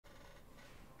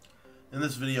In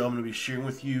this video, I'm going to be sharing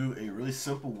with you a really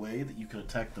simple way that you can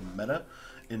attack the meta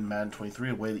in Madden 23,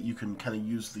 a way that you can kind of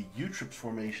use the U-trips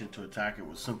formation to attack it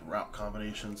with simple route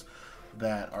combinations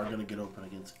that are going to get open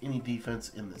against any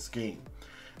defense in this game.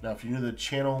 Now, if you're new to the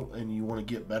channel and you want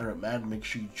to get better at Madden, make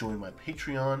sure you join my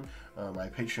Patreon. My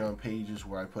Patreon page is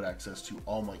where I put access to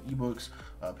all my ebooks.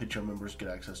 Patreon members get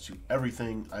access to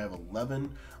everything. I have 11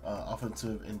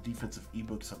 offensive and defensive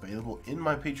ebooks available in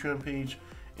my Patreon page,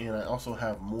 and I also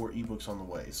have more ebooks on the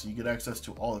way. So you get access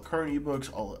to all the current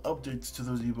ebooks, all the updates to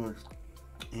those ebooks,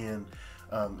 and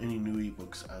any new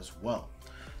ebooks as well.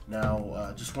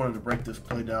 Now, just wanted to break this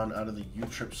play down out of the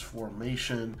U-trips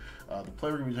formation. The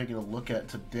play we're going to be taking a look at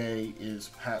today is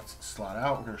Pat's slot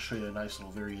out. We're going to show you a nice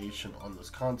little variation on this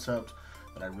concept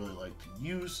that I really like to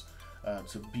use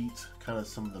to beat kind of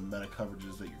some of the meta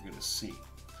coverages that you're going to see.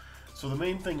 So the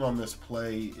main thing on this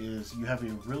play is you have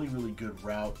a really good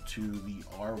route to the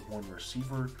R1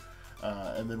 receiver,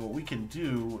 and then what we can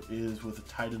do is with a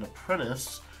tight end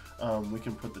apprentice, we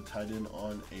can put the tight end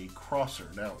on a crosser.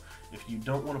 Now, if you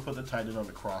don't want to put the tight end on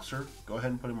the crosser, go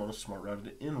ahead and put him on a smart route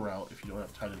to in route if you don't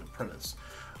have tight end apprentice.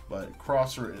 But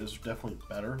crosser is definitely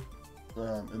better.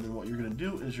 And then what you're going to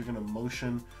do is you're going to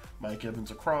motion Mike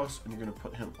Evans across, and you're going to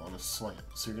put him on a slant.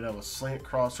 So you're going to have a slant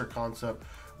crosser concept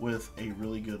with a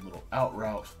really good little out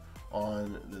route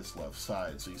on this left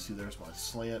side. So you see there's my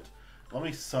slant. Let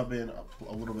me sub in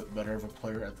a little bit better of a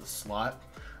player at the slot.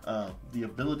 The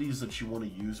abilities that you want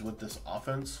to use with this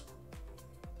offense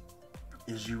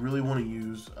is you really want to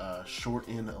use short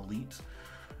end elite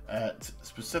at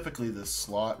specifically the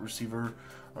slot receiver.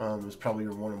 Is probably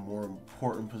one of the more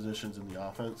important positions in the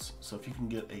offense. So if you can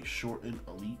get a short end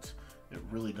elite, it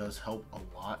really does help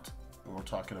a lot when we're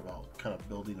talking about kind of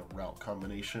building a route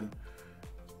combination,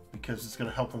 because it's going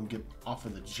to help them get off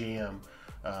of the jam,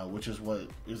 which is what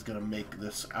is going to make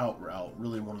this out route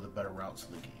really one of the better routes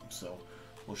in the game. So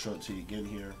we'll show it to you again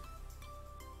here.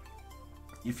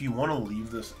 If you want to leave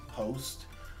this post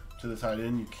to the tight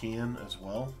end, you can as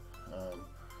well.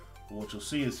 What you'll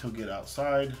see is he'll get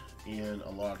outside, and a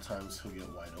lot of times he'll get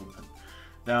wide open.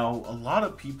 Now, a lot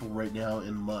of people right now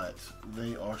in MUT,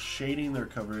 they are shading their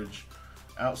coverage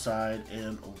outside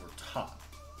and over top.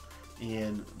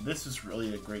 And this is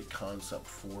really a great concept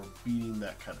for beating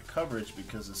that kind of coverage,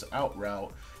 because this out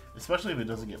route, especially if it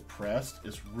doesn't get pressed,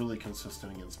 is really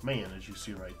consistent against man. As you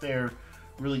see right there,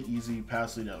 really easy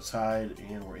pass lead outside,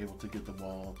 and we're able to get the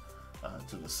ball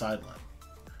to the sideline.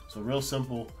 So real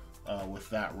simple with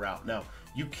that route. Now,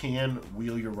 you can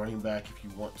wheel your running back if you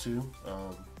want to,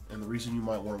 and the reason you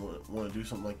might want to do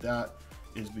something like that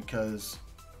is because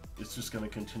it's just going to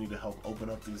continue to help open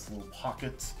up these little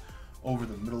pockets over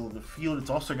the middle of the field. It's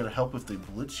also going to help if they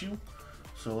blitz you.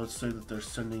 So let's say that they're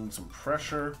sending some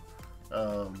pressure,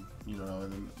 you know,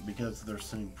 and then because they're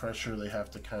sending pressure, they have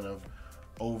to kind of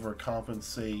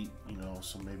overcompensate, you know,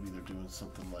 so maybe they're doing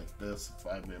something like this.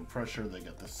 5-man pressure, they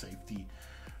got the safety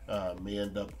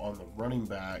manned up on the running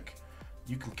back.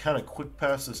 You can kind of quick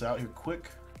pass this out here quick,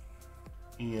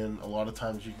 and a lot of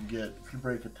times you can get, if you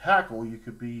break a tackle, you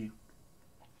could be,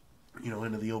 you know,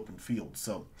 into the open field.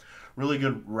 So really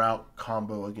good route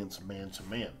combo against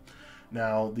man-to-man.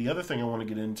 Now, the other thing I want to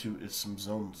get into is some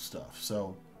zone stuff.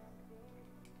 So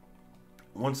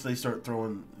once they start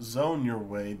throwing zone your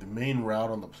way, the main route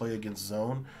on the play against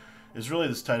zone is really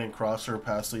this tight end crosser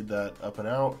pass lead that up and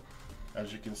out.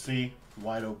 As you can see,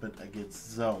 wide open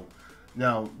against zone.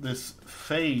 Now, this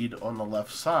fade on the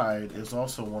left side is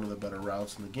also one of the better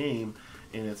routes in the game,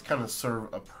 and it's kind of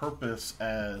serve a purpose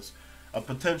as a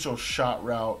potential shot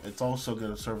route. It's also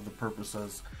going to serve the purpose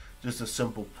as just a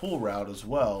simple pull route as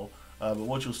well. But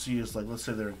what you'll see is, like, let's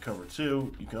say they're in cover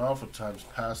 2, you can oftentimes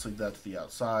pass lead that to the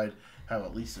outside, have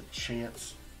at least a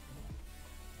chance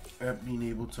at being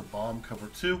able to bomb cover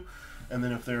 2. And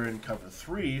then if they're in cover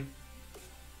 3,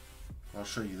 I'll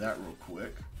show you that real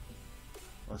quick.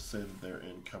 Let's say that they're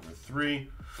in cover 3,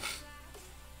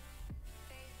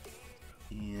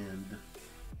 and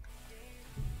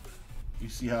you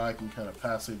see how I can kind of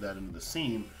pass that into the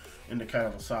seam, into kind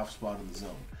of a soft spot in the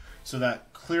zone. So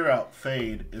that clear out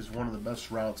fade is one of the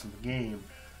best routes in the game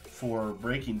for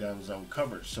breaking down zone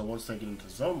coverage. So once they get into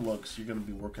zone looks, you're going to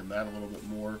be working that a little bit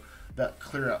more. That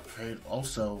clear out fade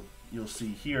also, you'll see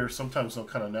here, sometimes they'll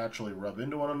kind of naturally rub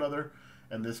into one another,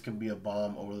 and this can be a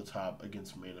bomb over the top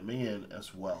against man-to-man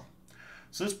as well.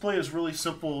 So this play is really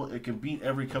simple. It can beat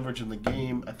every coverage in the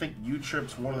game. I think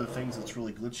U-trips, one of the things that's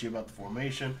really glitchy about the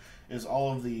formation is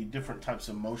all of the different types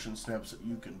of motion snaps that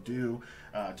you can do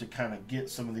to kind of get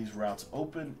some of these routes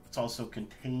open. It also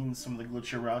contains some of the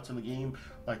glitchier routes in the game,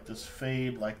 like this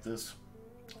fade, like this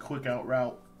quick out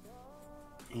route.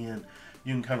 and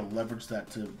you can kind of leverage that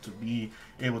to be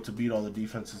able to beat all the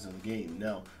defenses in the game.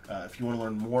 Now, if you want to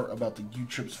learn more about the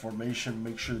U-Trips formation,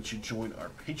 make sure that you join our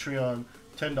Patreon.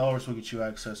 $10 will get you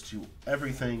access to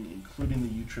everything, including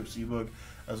the U-Trips ebook,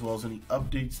 as well as any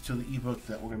updates to the ebook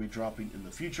that we're going to be dropping in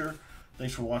the future.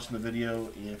 Thanks for watching the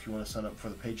video, and if you want to sign up for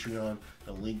the Patreon,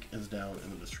 the link is down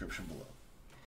in the description below.